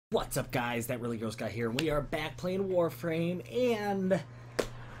What's up, guys? That Really Gross Guy here, and we are back playing Warframe, and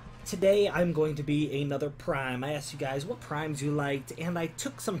today I'm going to be another Prime. I asked you guys what Primes you liked, and I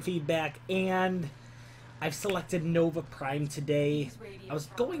took some feedback, and I've selected Nova Prime today. I was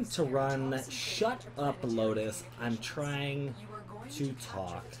going to run Shut Up, Lotus. I'm trying to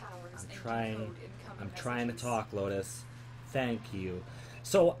talk. I'm trying to talk, Lotus. Thank you.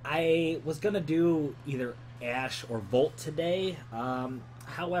 So I was gonna do either Ash or Volt today.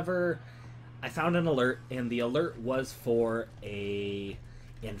 However, I found an alert, and the alert was for a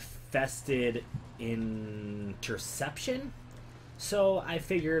Infested interception. So I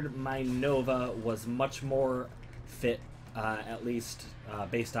figured my Nova was much more fit, at least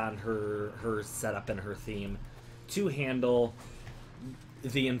based on her setup and her theme, to handle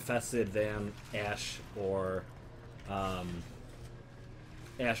the Infested than Ash or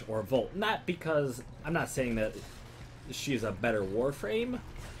Volt. Not because I'm not saying that she's a better Warframe.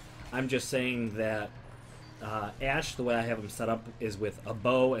 I'm just saying that Ash, the way I have him set up, is with a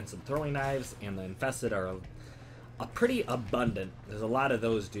bow and some throwing knives, and the Infested are a pretty abundant. There's a lot of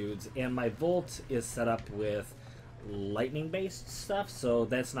those dudes, and my Volt is set up with lightning-based stuff, so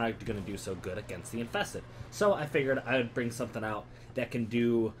that's not going to do so good against the Infested. So I figured I would bring something out that can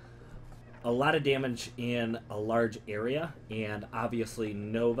do a lot of damage in a large area, and obviously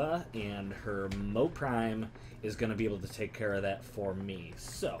Nova and her Mo Prime is going to be able to take care of that for me.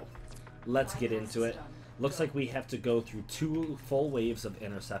 So let's get into it. Looks like we have to go through 2 full waves of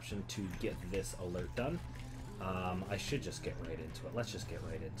interception to get this alert done. I should just get right into it. Let's just get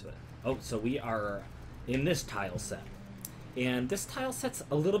right into it. Oh, so we are in this tile set. And this tile set's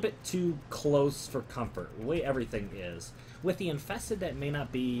a little bit too close for comfort, the way everything is. With the Infested, that may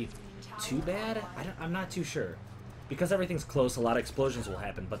not be too bad. I'm not too sure. Because everything's close, a lot of explosions will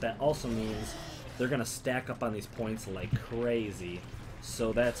happen, but that also means they're going to stack up on these points like crazy.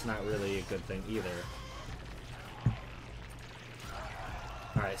 So that's not really a good thing either.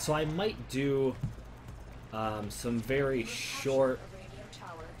 Alright, so I might do some very short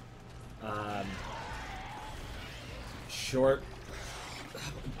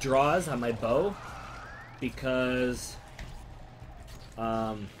draws on my bow, because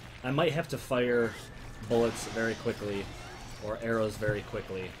I might have to fire bullets very quickly or arrows very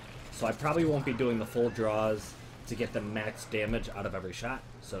quickly, so I probably won't be doing the full draws to get the max damage out of every shot.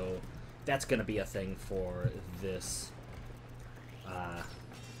 So that's going to be a thing for this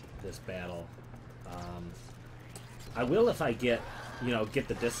this battle. I will if I get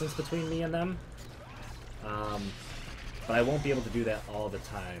the distance between me and them, but I won't be able to do that all the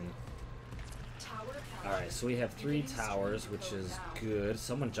time. Alright, so we have 3 towers, which is good.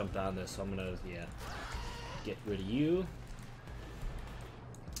 Someone jumped on this, so I'm gonna, get rid of you.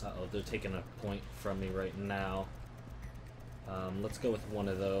 Uh-oh, they're taking a point from me right now. Let's go with one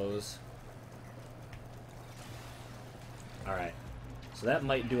of those. Alright, so that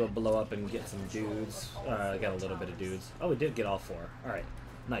might do a blow up and get some dudes. I got a little bit of dudes. Oh, we did get all 4. Alright,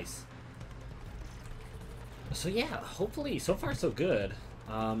 nice. So yeah, hopefully, so far so good.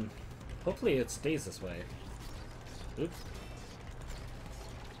 Hopefully it stays this way. Oops.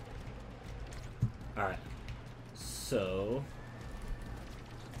 Alright. So...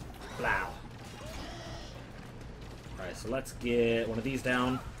 Blow. Alright, so let's get one of these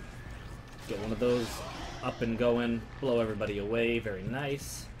down. Get one of those up and going. Blow everybody away. Very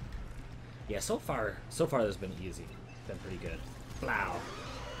nice. Yeah, so far this has been easy. Been pretty good. Blow.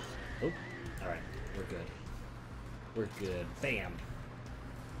 Oop. Alright, we're good. We're good. Bam.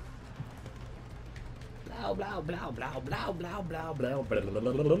 Blow, blow, blow, blow, blow, blow, blow,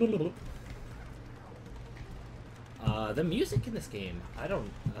 blow, blow. The music in this game, I don't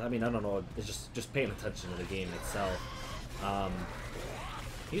know, it's just paying attention to the game itself.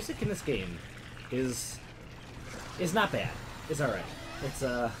 Music in this game is not bad. It's alright. It's,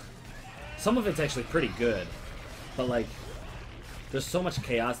 some of it's actually pretty good, but, like, there's so much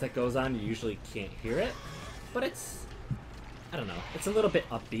chaos that goes on, you usually can't hear it, but it's, I don't know, it's a little bit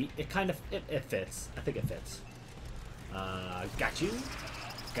upbeat. It kind of, it fits. I think it fits. Got you.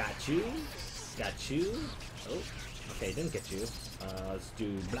 Got you. Got you. Oh, okay, didn't get you. Let's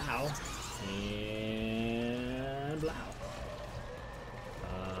do blow. And blow.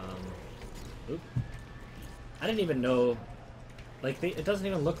 Oop. I didn't even know, like, it doesn't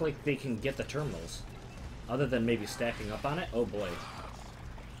even look like they can get the terminals. Other than maybe stacking up on it. Oh boy.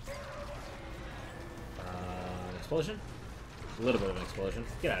 Explosion? A little bit of an explosion.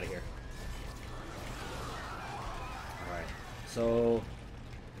 Get out of here. Alright. So,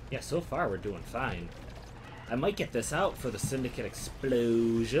 yeah, so far we're doing fine. I might get this out for the Syndicate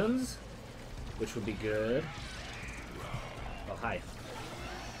explosions, which would be good. Oh, hi.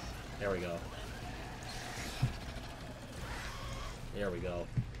 There we go. There we go.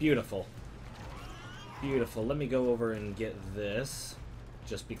 Beautiful. Beautiful. Let me go over and get this.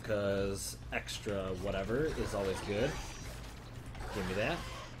 Just because extra whatever is always good. Give me that.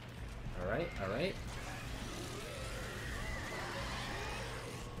 Alright, alright.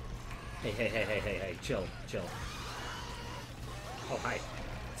 Hey, hey, hey, hey, hey, hey. Chill, chill. Oh, hi.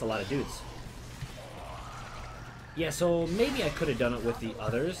 It's a lot of dudes. Yeah, so maybe I could have done it with the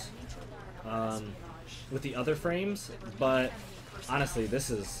others. With the other frames, but honestly, this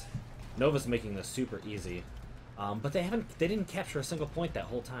is... Nova's making this super easy. But they didn't capture a single point that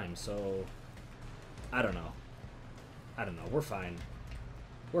whole time, so... I don't know. I don't know. We're fine.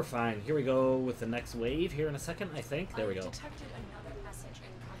 We're fine. Here we go with the next wave here in a second, I think. There we go.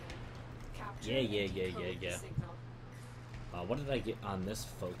 Yeah, yeah, yeah, yeah, yeah. What did I get on this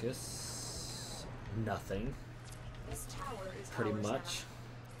focus? Nothing. Pretty much.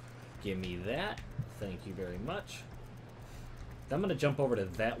 Give me that. Thank you very much. Then I'm gonna jump over to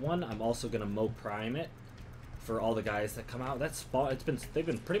that one. I'm also gonna prime it for all the guys that come out. They've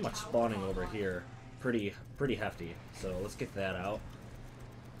been pretty much spawning over here, pretty hefty. So let's get that out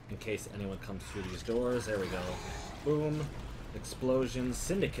in case anyone comes through these doors. There we go. Boom. Explosion.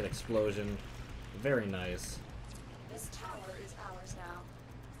 Syndicate explosion. Very nice. This tower is ours now.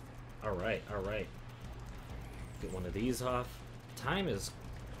 All right, all right. Get one of these off. Time is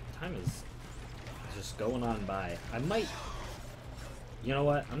just going on by. I might. You know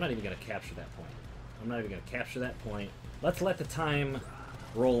what? I'm not even gonna capture that point. I'm not even gonna capture that point. Let's let the time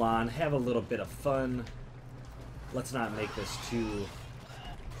roll on. Have a little bit of fun. Let's not make this too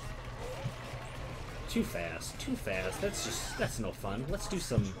fast. Too fast. That's no fun. Let's do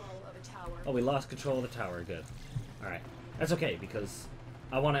some. Oh, we lost control of the tower. Good. All right. That's okay because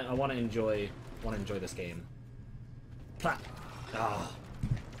I wanna enjoy this game. Plop. Oh,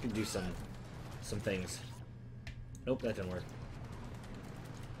 can do some things. Nope, that didn't work.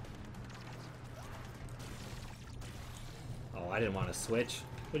 Oh, I didn't want to switch.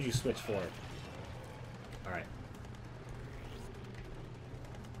 What did you switch for? All right.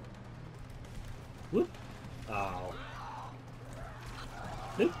 Whoop. Oh.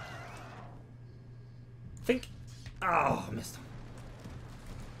 Whoop. Think. Oh, missed him.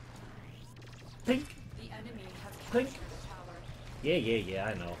 Pink. The enemy has Pink. captured the tower. Yeah, yeah, yeah,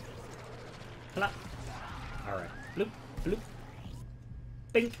 I know. Plop. Alright. Bloop, bloop.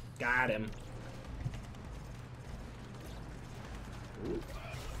 Bink. Got him.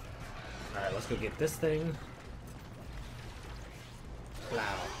 Alright, let's go get this thing.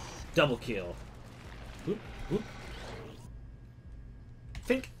 Wow. Double kill. Whoop, whoop.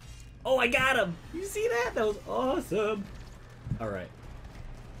 Think. Oh, I got him! You see that? That was awesome. Alright.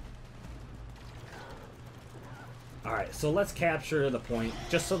 Alright, so let's capture the point,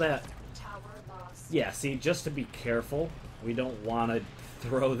 just so that... Tower lost. Yeah, see, just to be careful, we don't want to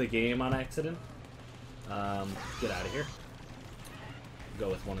throw the game on accident. Get out of here. Go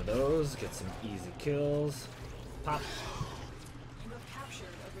with one of those, get some easy kills. Pop. You have captured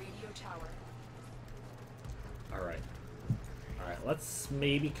a radio tower. Alright. Alright, let's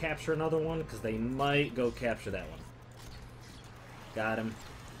maybe capture another one, because they might go capture that one. Got him.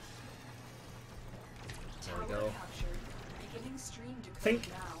 There we go. Pink.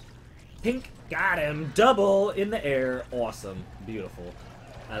 Pink. Got him. Double in the air. Awesome. Beautiful.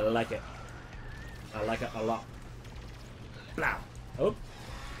 I like it. I like it a lot. Blow. Oh.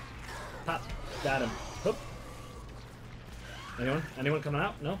 Pop. Got him. Hoop. Anyone? Anyone coming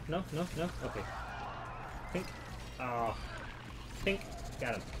out? No? No? No? No? Okay. Pink. Oh. Pink.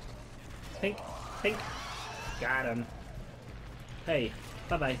 Got him. Pink. Pink. Got him. Hey.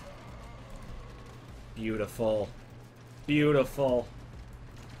 Bye-bye. Beautiful. Beautiful.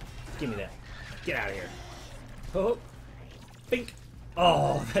 Give me that. Get out of here. Oh. Pink.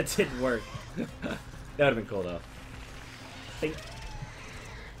 Oh, that didn't work. That would have been cool, though. Pink.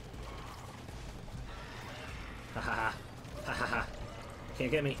 Ha ha ha. Ha ha ha.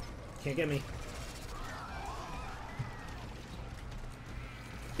 Can't get me. Can't get me.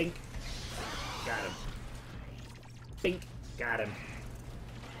 Pink. Got him. Pink. Got him.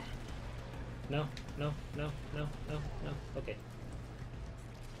 No, no, no, no, no, no. Okay.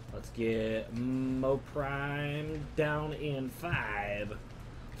 Let's get Prime down in 5,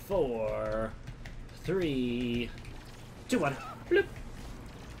 4, 3, 2, 1. Bloop.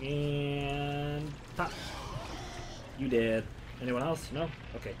 And pop. You dead. Anyone else? No?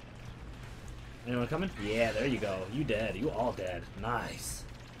 Okay. Anyone coming? Yeah, there you go. You dead. You all dead. Nice.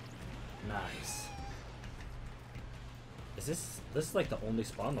 Nice. Is this is like the only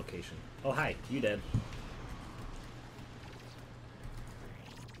spawn location? Oh, hi. You dead.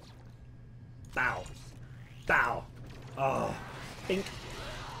 Bow. Bow. Oh. Bink.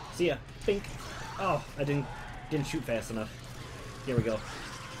 See ya. Bink. Oh, I didn't shoot fast enough. Here we go.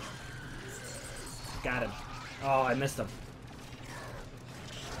 Got him. Oh, I missed him.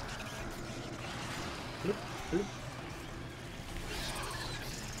 Bloop, bloop.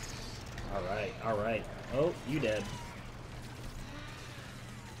 Alright, alright. Oh, you dead.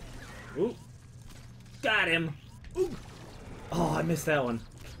 Ooh. Got him! Ooh. Oh, I missed that one.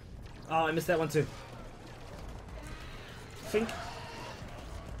 Oh, I missed that one too. Think.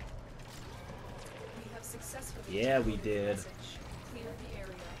 We have successfully Yeah, we taken the did. message. Clear the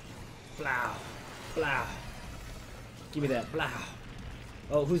area. Blow. Blow. Give me that. Blow.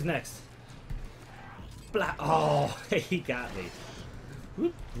 Oh, who's next? Blow. Oh, he got me.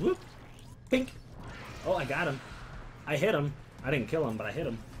 Whoop, whoop. Pink. Oh, I got him. I hit him. I didn't kill him, but I hit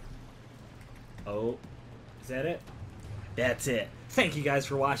him. Oh, is that it? That's it. Thank you guys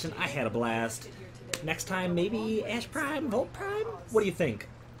for watching. I had a blast. Next time, maybe Ash Prime, Volt Prime? What do you think?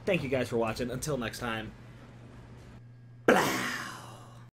 Thank you guys for watching. Until next time.